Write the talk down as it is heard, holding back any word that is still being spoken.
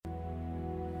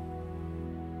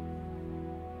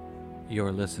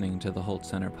You're listening to the Holt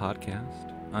Center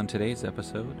podcast. On today's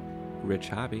episode, Rich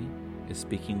Hobby is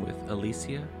speaking with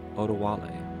Alicia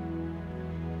Odewale.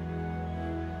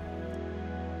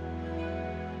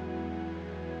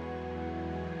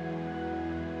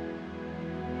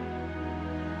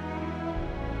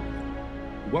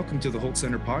 Welcome to the Holt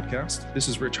Center podcast. This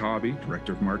is Rich Hobby,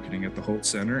 Director of Marketing at the Holt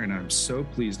Center, and I'm so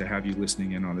pleased to have you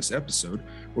listening in on this episode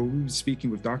where we'll be speaking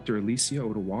with Dr. Alicia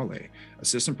Odewale,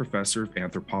 Assistant Professor of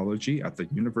Anthropology at the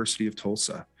University of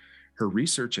Tulsa. Her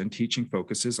research and teaching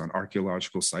focuses on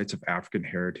archaeological sites of African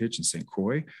heritage in St.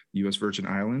 Croix, U.S. Virgin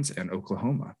Islands, and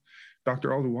Oklahoma. Dr.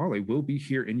 Odewale will be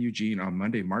here in Eugene on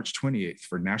Monday, March 28th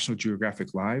for National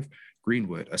Geographic Live,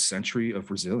 Greenwood, A Century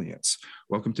of Resilience.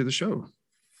 Welcome to the show.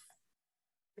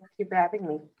 Thank you for having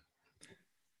me.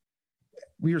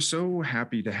 We are so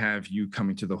happy to have you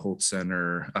coming to the Holt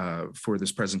Center for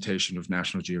this presentation of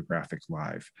National Geographic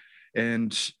Live.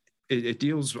 And it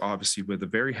deals obviously with a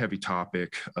very heavy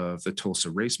topic of the Tulsa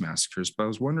race massacres, but I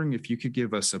was wondering if you could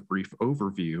give us a brief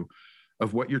overview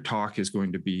of what your talk is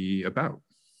going to be about.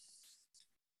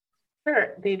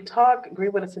 Sure. The talk,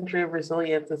 Greenwood, A Century of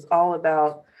Resilience, is all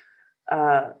about,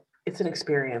 it's an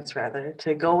experience rather,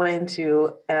 to go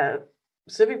into a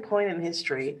specific point in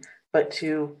history, but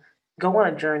to go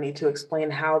on a journey to explain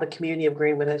how the community of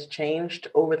Greenwood has changed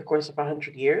over the course of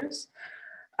 100 years.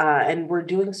 And we're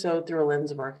doing so through a lens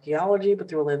of archaeology, but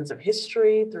through a lens of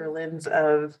history, through a lens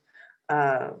of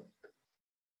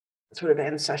sort of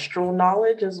ancestral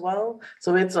knowledge as well.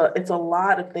 So it's a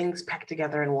lot of things packed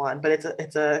together in one, but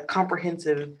it's a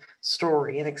comprehensive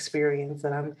story and experience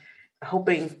that I'm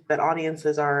hoping that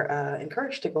audiences are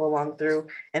encouraged to go along through.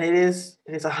 And it is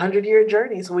a 100-year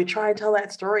journey. So we try and tell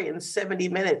that story in 70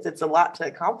 minutes. It's a lot to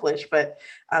accomplish, but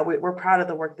we're proud of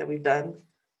the work that we've done.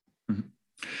 Mm-hmm.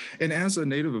 And as a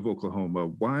native of Oklahoma,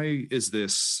 why is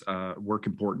this work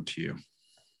important to you?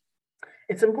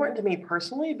 It's important to me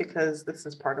personally because this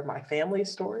is part of my family's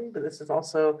story, but this is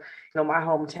also, my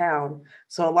hometown.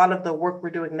 So a lot of the work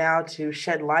we're doing now to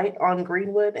shed light on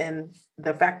Greenwood and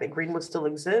the fact that Greenwood still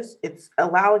exists, it's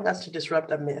allowing us to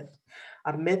disrupt a myth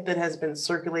that has been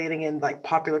circulating in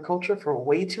popular culture for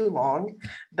way too long,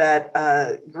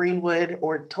 that Greenwood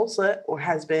or Tulsa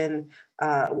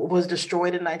was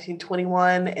destroyed in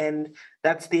 1921, and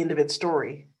that's the end of its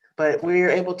story. But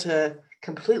we're able to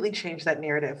completely change that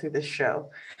narrative through this show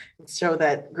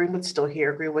that Greenwood's still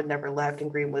here, Greenwood never left,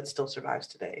 and Greenwood still survives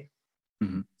today.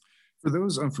 Mm-hmm. For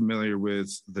those unfamiliar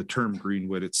with the term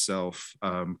Greenwood itself,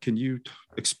 can you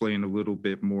explain a little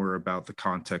bit more about the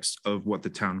context of what the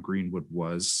town Greenwood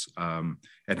was, and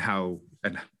how,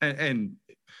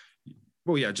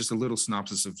 just a little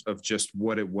synopsis of just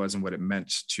what it was and what it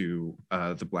meant to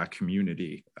the Black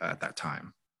community at that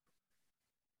time?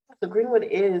 So Greenwood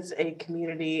is a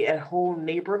community, a whole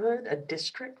neighborhood, a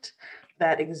district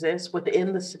that exists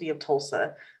within the city of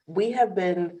Tulsa. I have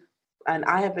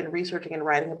been researching and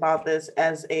writing about this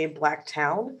as a Black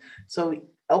town. So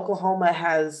Oklahoma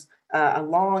has a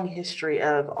long history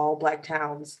of all Black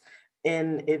towns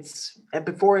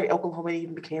before Oklahoma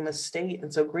even became a state.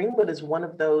 And so Greenwood is one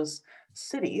of those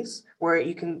cities where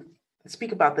you can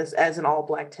speak about this as an all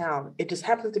Black town. It just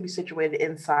happens to be situated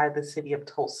inside the city of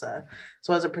Tulsa.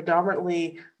 So as a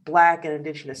predominantly Black and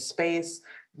Indigenous space,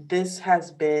 this has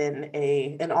been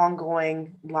an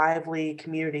ongoing, lively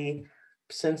community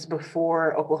since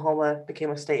before Oklahoma became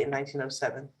a state in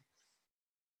 1907.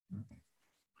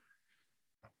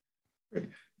 Great.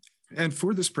 And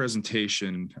for this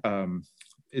presentation,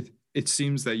 it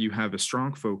seems that you have a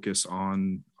strong focus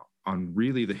on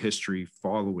really the history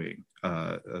following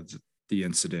the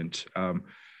incident. And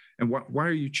why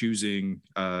are you choosing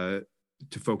to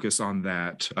focus on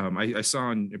that? I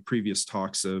saw in previous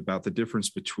talks about the difference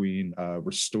between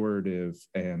restorative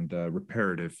and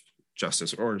reparative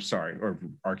justice, or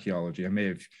archaeology. I may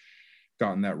have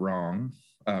gotten that wrong.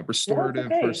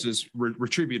 Restorative versus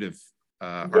retributive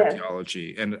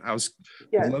archaeology. And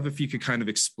I'd love if you could kind of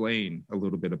explain a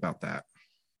little bit about that.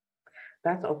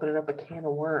 That's opening up a can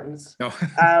of worms. No.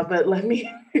 But let me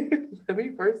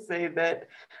first say that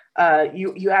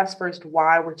you asked first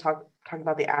why we're talking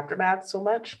about the aftermath so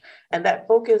much. And that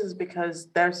focus is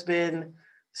because there's been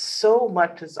so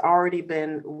much that's already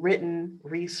been written,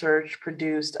 researched,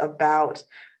 produced about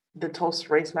the Tulsa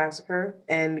Race Massacre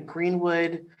and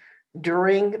Greenwood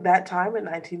during that time in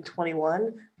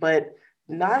 1921, but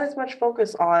not as much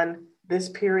focus on this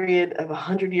period of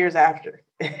 100 years after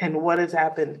and what has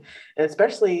happened, and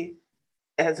especially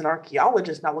as an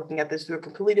archaeologist now looking at this through a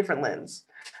completely different lens.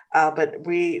 But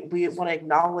we want to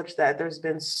acknowledge that there's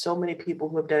been so many people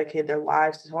who have dedicated their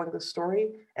lives to telling this story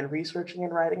and researching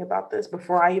and writing about this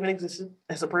before I even existed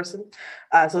as a person.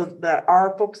 So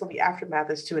our focus on the aftermath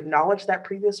is to acknowledge that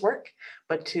previous work,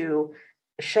 but to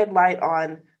shed light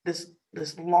on this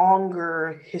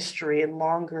longer history and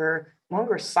longer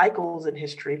cycles in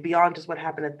history beyond just what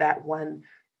happened at that one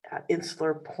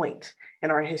insular point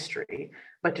in our history,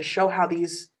 but to show how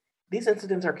these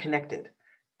incidents are connected.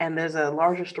 And there's a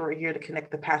larger story here to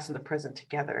connect the past and the present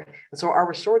together. And so our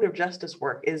restorative justice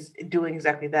work is doing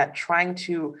exactly that, trying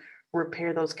to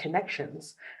repair those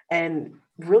connections and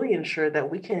really ensure that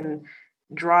we can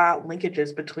draw out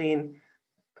linkages between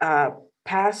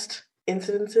past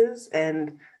incidences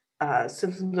and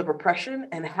symptoms of oppression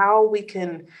and how we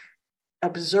can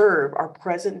observe our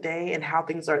present day and how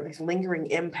things are, these lingering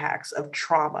impacts of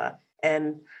trauma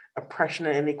and oppression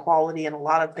and inequality and a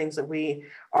lot of things that we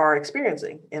are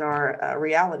experiencing in our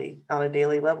reality on a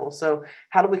daily level. So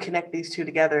how do we connect these two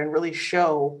together and really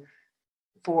show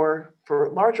for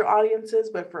larger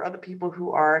audiences, but for other people who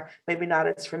are maybe not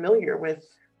as familiar with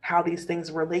how these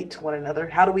things relate to one another?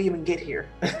 How do we even get here?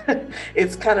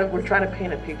 It's kind of, we're trying to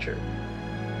paint a picture.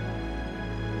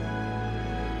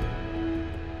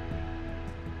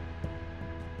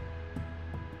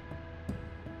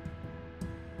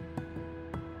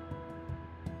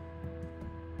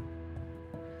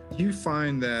 Do you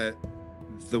find that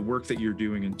the work that you're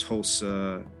doing in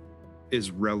Tulsa is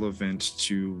relevant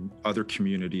to other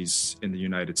communities in the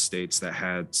United States that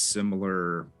had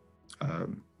similar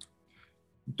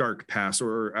dark past,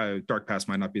 or dark past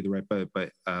might not be the right, but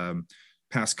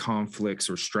past conflicts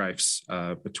or strifes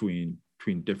between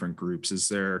different groups? Is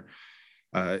there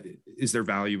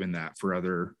value in that for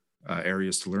other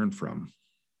areas to learn from?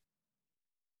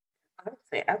 I would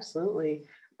say absolutely.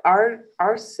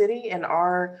 Our city and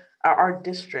our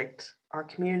district, our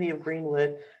community of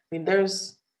Greenwood, I mean,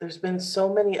 there's been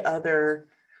so many other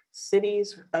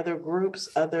cities, other groups,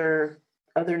 other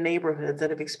neighborhoods that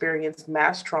have experienced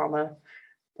mass trauma,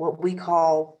 what we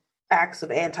call acts of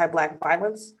anti-Black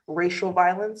violence, racial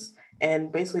violence,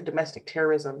 and basically domestic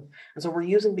terrorism. And so we're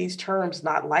using these terms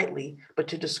not lightly, but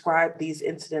to describe these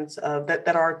incidents of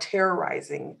that are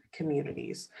terrorizing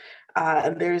communities.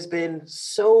 And there's been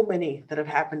so many that have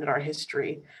happened in our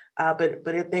history, but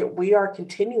we are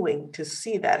continuing to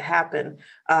see that happen.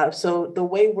 So the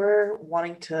way we're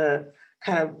wanting to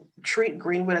kind of treat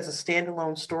Greenwood as a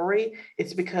standalone story,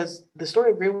 it's because the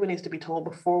story of Greenwood needs to be told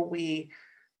before we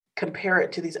compare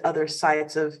it to these other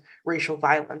sites of racial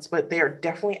violence. But they are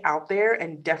definitely out there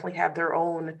and definitely have their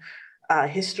own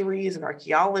histories and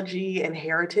archaeology and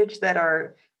heritage that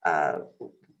are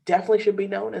definitely should be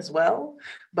known as well.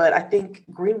 But I think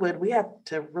Greenwood, we have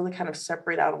to really kind of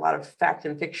separate out a lot of fact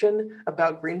and fiction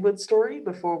about Greenwood's story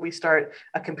before we start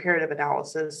a comparative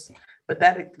analysis. But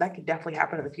that could definitely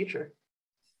happen in the future.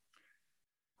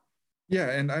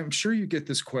 Yeah, and I'm sure you get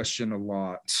this question a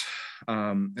lot.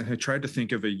 And I tried to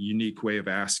think of a unique way of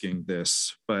asking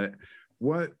this, but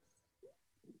what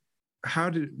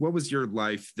was your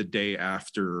life the day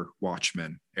after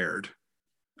Watchmen aired?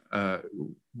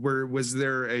 Was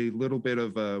there a little bit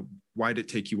of a, why did it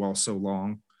take you all so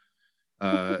long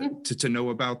to know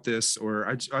about this? Or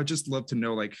I just love to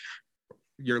know, like,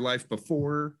 your life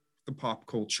before the pop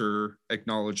culture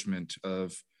acknowledgement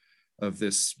of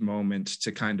this moment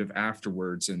to kind of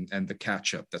afterwards and the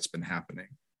catch up that's been happening.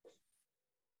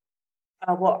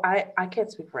 Well, I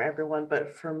can't speak for everyone,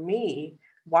 but for me,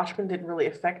 Watchmen didn't really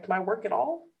affect my work at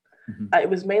all. Mm-hmm. It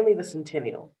was mainly the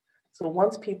centennial. So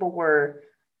once people were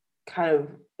kind of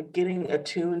getting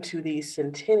attuned to the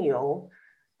centennial,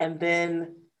 and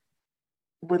then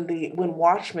when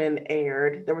Watchmen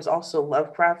aired, there was also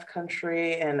Lovecraft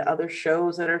Country and other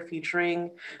shows that are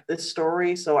featuring this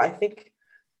story. So I think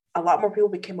a lot more people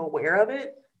became aware of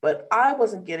it, but I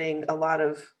wasn't getting a lot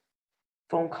of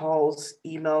phone calls,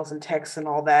 emails, and texts and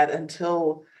all that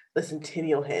until the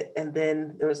centennial hit. And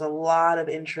then there was a lot of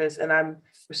interest, and I'm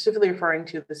specifically referring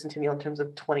to the centennial in terms of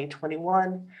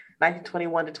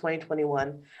 1921 to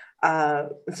 2021.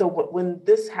 So when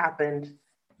this happened,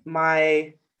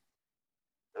 we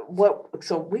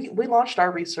launched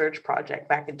our research project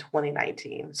back in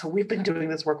 2019. So we've been doing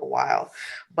this work a while,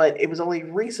 but it was only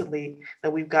recently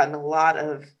that we've gotten a lot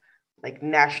of like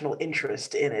national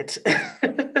interest in it.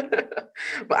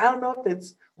 But I don't know if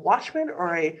it's Watchmen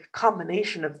or a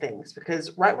combination of things,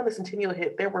 because right when the centennial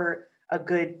hit, there were a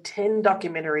good 10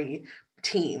 documentary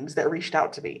teams that reached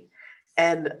out to me.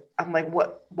 And I'm like,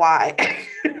 what, why?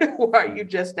 Why are you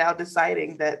just now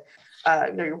deciding that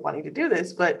you're wanting to do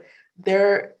this? But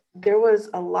there there was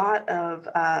a lot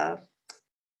of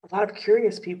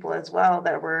curious people as well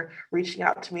that were reaching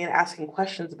out to me and asking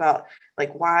questions about,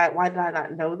 like, why did I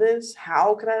not know this?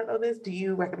 How could I not know this? Do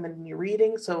you recommend any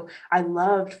reading? So I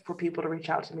loved for people to reach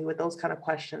out to me with those kind of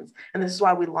questions. And this is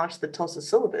why we launched the Tulsa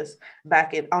syllabus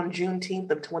on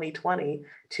Juneteenth of 2020,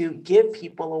 to give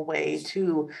people a way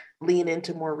to lean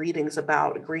into more readings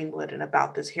about Greenwood and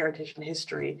about this heritage and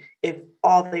history. If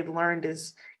all they've learned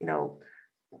is,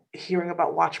 hearing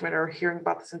about Watchmen or hearing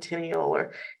about the Centennial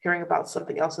or hearing about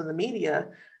something else in the media,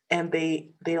 and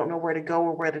they don't know where to go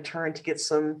or where to turn to get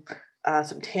some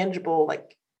tangible,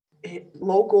 like,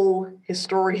 local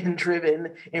historian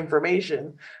driven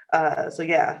information. So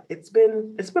yeah, it's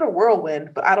been a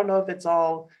whirlwind, but I don't know if it's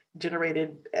all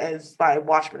generated as by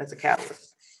Watchmen as a catalyst.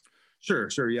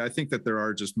 Sure. Yeah, I think that there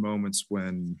are just moments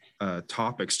when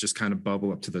topics just kind of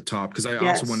bubble up to the top. Because I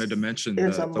Yes, also wanted to mention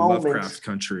it's the a moment. Lovecraft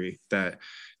Country, that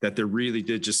there really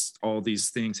did just all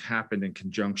these things happen in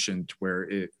conjunction to where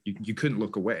you couldn't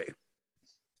look away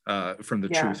from the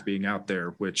truth being out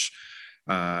there, which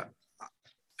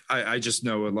I just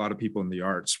know a lot of people in the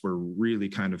arts were really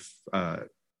kind of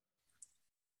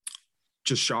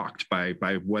just shocked by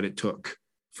what it took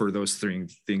for those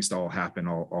things to all happen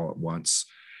all at once.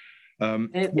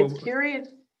 It's curious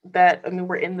that,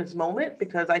 we're in this moment,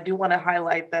 because I do want to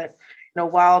highlight that,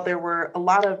 while there were a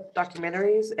lot of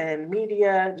documentaries and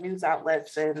media, news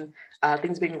outlets, and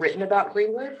things being written about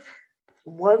Greenwood,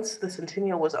 once the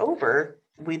Centennial was over,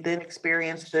 we then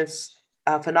experienced this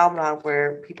phenomenon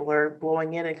where people are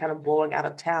blowing in and kind of blowing out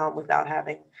of town without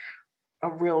having a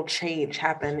real change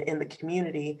happen in the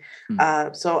community.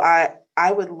 So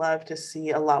I would love to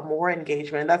see a lot more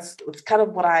engagement. That's kind of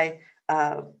what I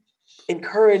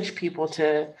encourage people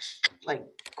to, like,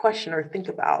 question or think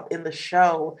about in the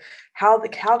show. How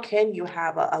can you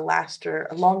have a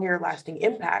longer lasting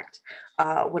impact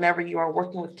whenever you are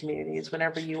working with communities,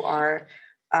 whenever you are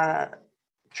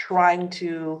trying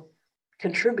to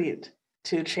contribute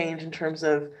to change in terms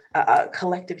of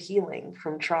collective healing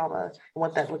from trauma and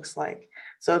what that looks like.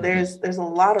 So there's a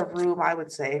lot of room, I would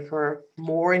say, for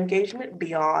more engagement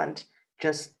beyond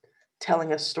just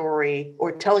telling a story,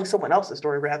 or telling someone else's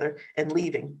story rather, and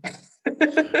leaving.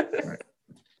 Right.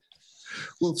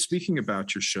 Well, speaking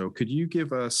about your show, could you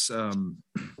give us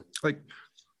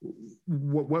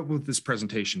what will this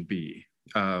presentation be,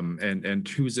 and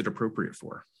who is it appropriate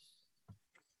for?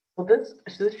 Well, this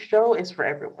show is for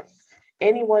everyone.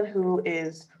 Anyone who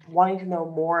is wanting to know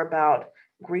more about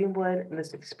Greenwood and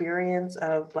this experience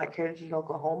of Black heritage in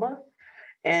Oklahoma,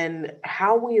 and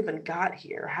how we even got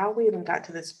here, how we even got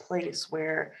to this place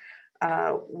where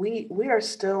we are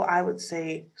still, I would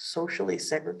say, socially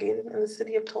segregated in the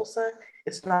city of Tulsa.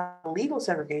 It's not legal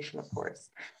segregation, of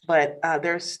course, but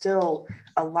there's still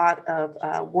a lot of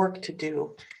work to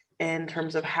do in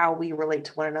terms of how we relate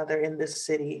to one another in this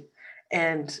city.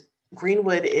 And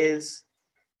Greenwood is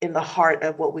in the heart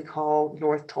of what we call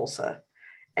North Tulsa.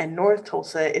 And North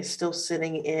Tulsa is still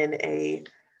sitting in a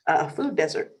food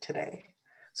desert today.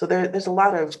 So there's a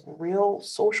lot of real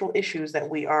social issues that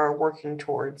we are working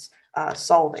towards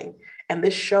solving. And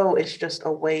this show is just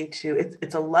a way to,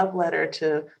 it's a love letter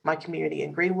to my community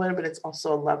in Greenwood, but it's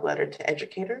also a love letter to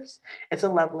educators. It's a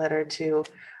love letter to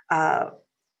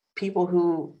people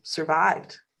who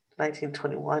survived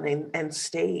 1921 and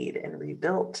stayed and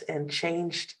rebuilt and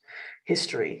changed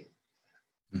history.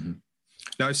 Mm-hmm.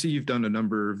 Now, I see you've done a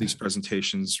number of these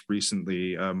presentations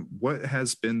recently. What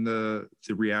has been the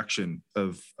reaction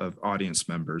of audience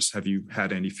members? Have you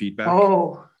had any feedback?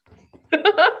 Oh,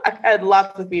 I've had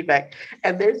lots of feedback.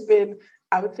 And there's been,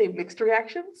 I would say, mixed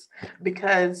reactions,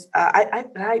 because I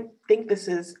think this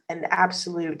is an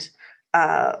absolute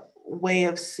way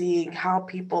of seeing how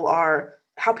people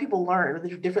learn.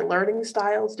 There's different learning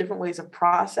styles, different ways of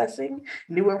processing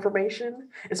new information,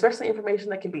 especially information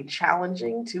that can be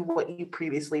challenging to what you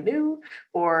previously knew,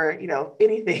 or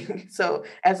anything. So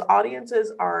as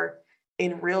audiences are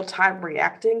in real time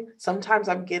reacting, sometimes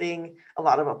I'm getting a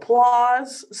lot of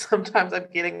applause. Sometimes I'm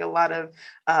getting a lot of,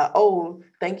 oh,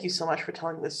 thank you so much for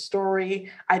telling this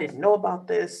story. I didn't know about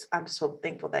this. I'm so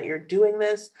thankful that you're doing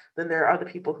this. Then there are other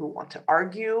people who want to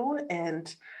argue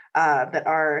and that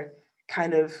are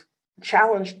kind of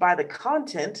challenged by the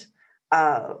content,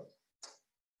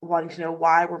 wanting to know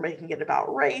why we're making it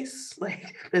about race.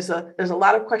 Like there's a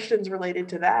lot of questions related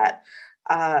to that,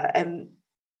 and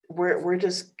we're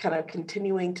just kind of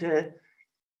continuing to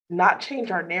not change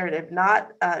our narrative,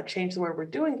 not change the way we're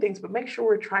doing things, but make sure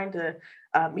we're trying to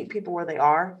meet people where they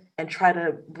are and try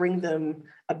to bring them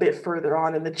a bit further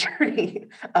on in the journey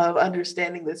of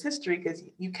understanding this history, because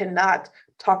you cannot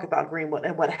talk about Greenwood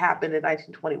and what happened in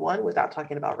 1921 without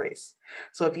talking about race.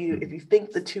 So if you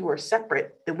think the two are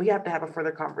separate, then we have to have a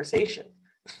further conversation.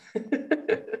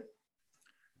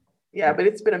 Yeah, but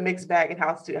it's been a mixed bag in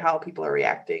how people are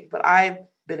reacting, but I've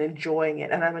been enjoying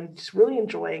it, and I'm just really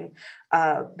enjoying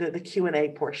the Q&A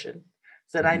portion.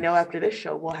 So that I know after this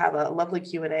show we'll have a lovely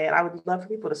Q&A, and I would love for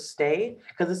people to stay,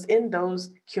 because it's in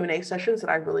those Q&A sessions that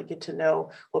I really get to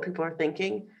know what people are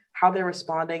thinking, how they're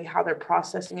responding, how they're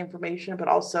processing information, but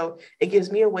also it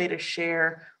gives me a way to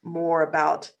share more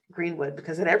about Greenwood,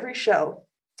 because at every show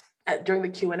during the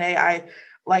Q&A, I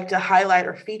like to highlight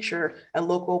or feature a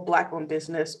local Black-owned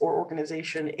business or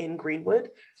organization in Greenwood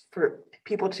for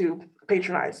people to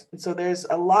patronize. And so there's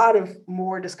a lot of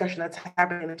more discussion that's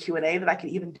happening in the Q&A that I could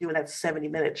even do in that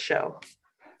 70-minute show.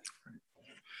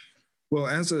 Well,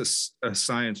 as a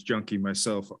science junkie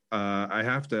myself, I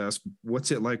have to ask, what's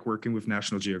it like working with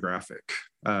National Geographic?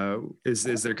 Is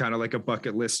there kind of like a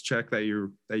bucket list check that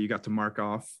you got to mark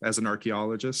off as an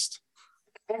archaeologist?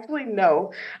 Actually,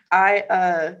 no.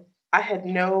 I had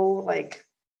no like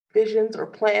visions or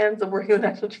plans of working with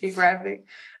National Geographic.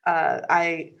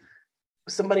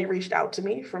 Somebody reached out to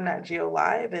me from Nat Geo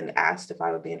Live and asked if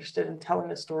I would be interested in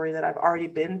telling a story that I've already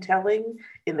been telling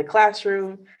in the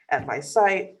classroom, at my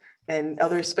site, and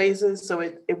other spaces. So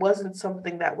it wasn't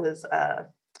something that was I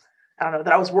don't know,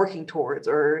 that I was working towards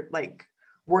or like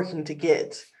working to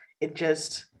get. It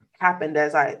just happened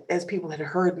as people had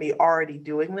heard me already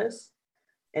doing this,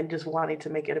 and just wanting to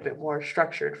make it a bit more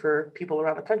structured for people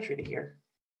around the country to hear.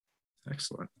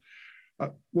 Excellent.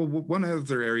 Well, one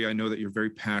other area I know that you're very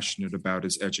passionate about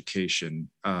is education.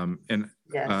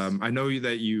 Yes. I know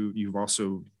that you've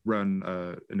also run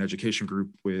an education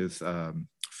group with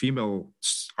female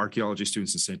archaeology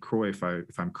students in St. Croix,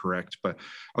 if I'm correct. But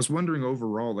I was wondering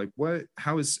overall, like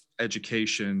how is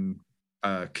education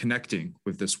connecting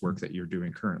with this work that you're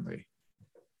doing currently?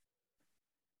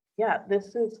 Yeah,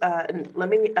 this is, and let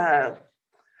me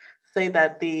say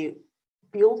that the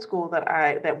field school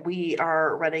that we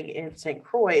are running in St.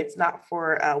 Croix, it's not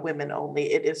for women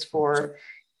only. It is for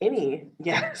any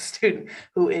student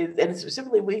who is, and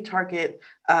specifically we target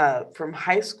from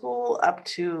high school up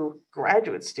to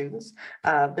graduate students.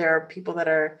 There are people that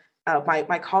are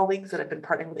my colleagues that have been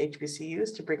partnering with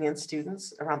HBCUs to bring in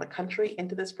students around the country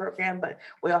into this program, but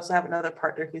we also have another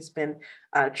partner who's been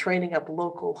training up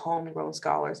local homegrown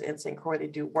scholars in St. Croix to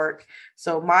do work.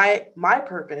 So my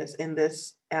purpose in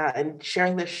this and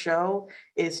sharing this show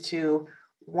is to,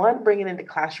 one, bring it into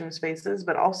classroom spaces,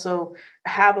 but also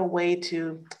have a way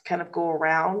to kind of go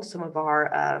around some of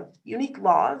our unique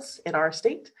laws in our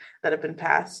state that have been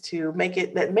passed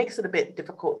that makes it a bit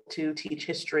difficult to teach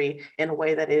history in a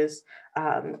way that is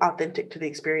authentic to the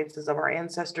experiences of our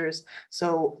ancestors.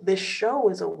 So this show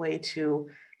is a way to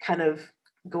kind of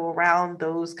go around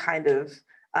those kind of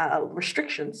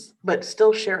restrictions, but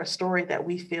still share a story that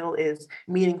we feel is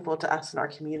meaningful to us in our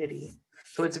community.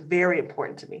 So it's very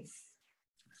important to me.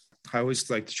 I always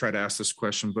like to try to ask this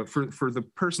question, but for the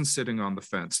person sitting on the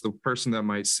fence, the person that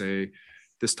might say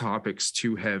this topic's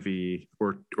too heavy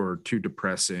or too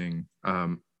depressing,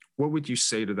 what would you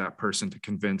say to that person to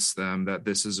convince them that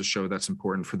this is a show that's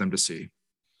important for them to see?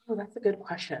 Oh, that's a good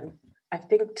question. I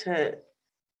think to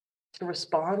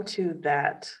respond to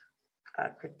that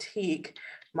critique,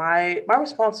 my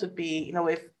response would be,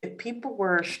 if people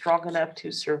were strong enough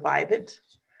to survive it,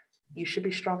 you should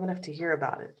be strong enough to hear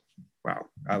about it. Wow,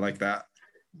 I like that.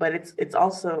 But it's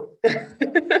also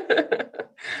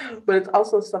but it's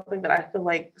also something that I feel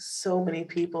like so many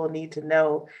people need to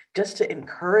know, just to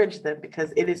encourage them,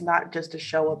 because it is not just a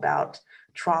show about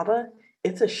trauma,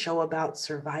 it's a show about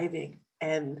surviving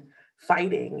and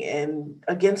fighting and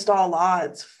against all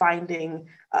odds, finding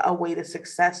a way to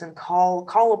success and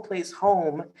call a place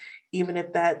home, even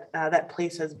if that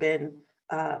place has been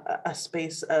a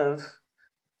space of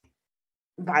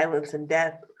violence and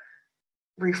death.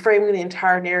 Reframing the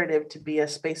entire narrative to be a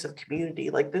space of community.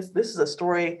 Like this is a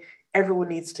story everyone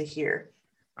needs to hear.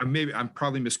 I'm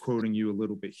probably misquoting you a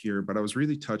little bit here, but I was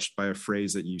really touched by a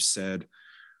phrase that you said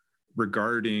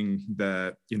regarding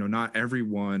that, not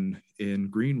everyone in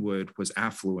Greenwood was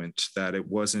affluent, that it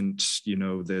wasn't,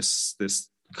 this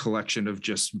collection of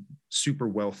just super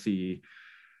wealthy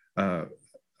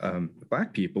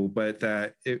Black people, but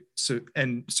that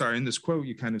in this quote,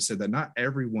 you kind of said that not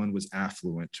everyone was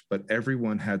affluent, but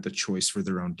everyone had the choice for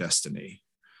their own destiny.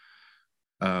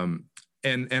 And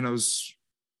I was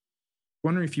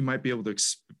wondering if you might be able to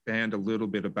expand a little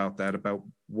bit about that, about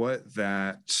what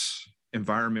that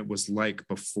environment was like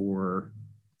before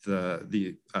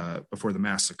the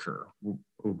massacre.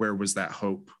 Where was that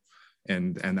hope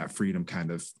and that freedom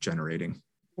kind of generating?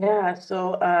 Yeah,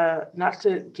 so not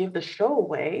to give the show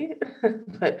away,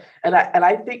 but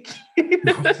I think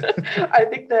I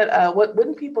think that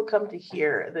when people come to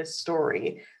hear this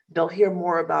story, they'll hear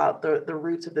more about the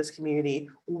roots of this community.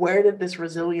 Where did this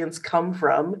resilience come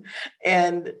from?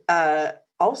 And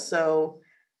also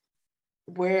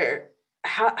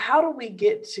how do we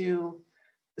get to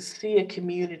see a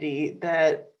community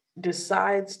that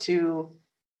decides to,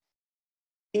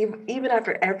 even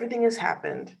after everything has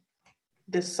happened,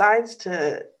 decides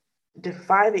to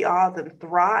defy the odds and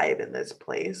thrive in this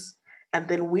place, and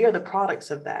then we are the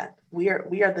products of that. We are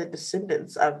the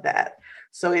descendants of that.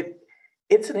 So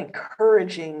it's an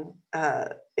encouraging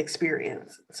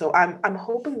experience. So I'm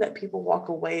hoping that people walk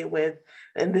away with,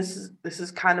 and this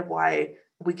is kind of why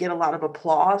we get a lot of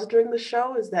applause during the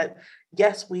show, is that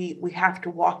yes, we have to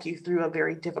walk you through a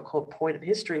very difficult point in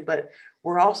history, but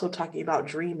we're also talking about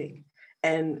dreaming.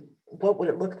 And what would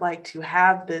it look like to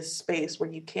have this space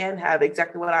where you can have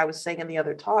exactly what I was saying in the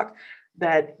other talk,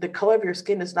 that the color of your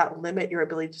skin does not limit your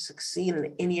ability to succeed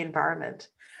in any environment.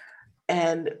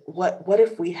 And what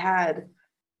if Greenwood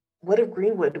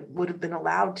would have been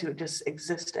allowed to just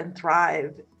exist and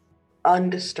thrive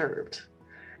undisturbed?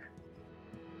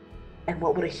 And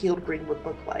what would a healed Greenwood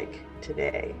look like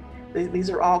today? These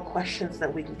are all questions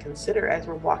that we can consider as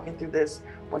we're walking through this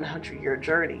 100-year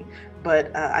journey.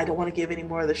 But I don't want to give any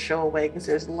more of the show away, because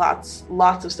there's lots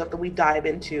of stuff that we dive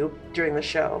into during the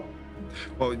show.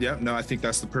 Well, yeah, no, I think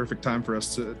that's the perfect time for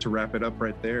us to wrap it up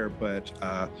right there. But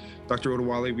Dr.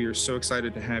 Odewale, we are so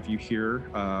excited to have you here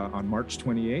on March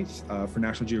 28th for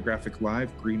National Geographic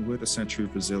Live, Greenwood, A Century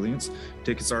of Resilience.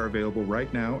 Tickets are available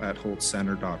right now at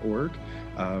holtcenter.org.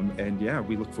 And yeah,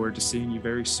 we look forward to seeing you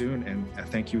very soon. And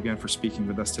thank you again for speaking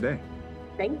with us today.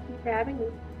 Thank you for having me.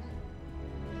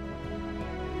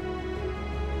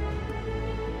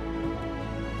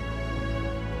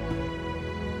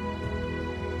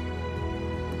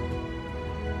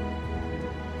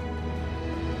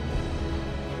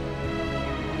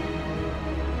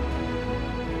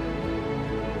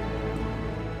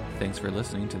 Thanks for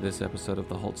listening to this episode of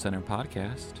the Holt Center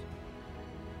podcast.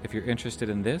 If you're interested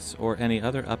in this or any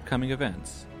other upcoming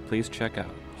events, please check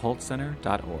out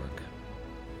holtcenter.org.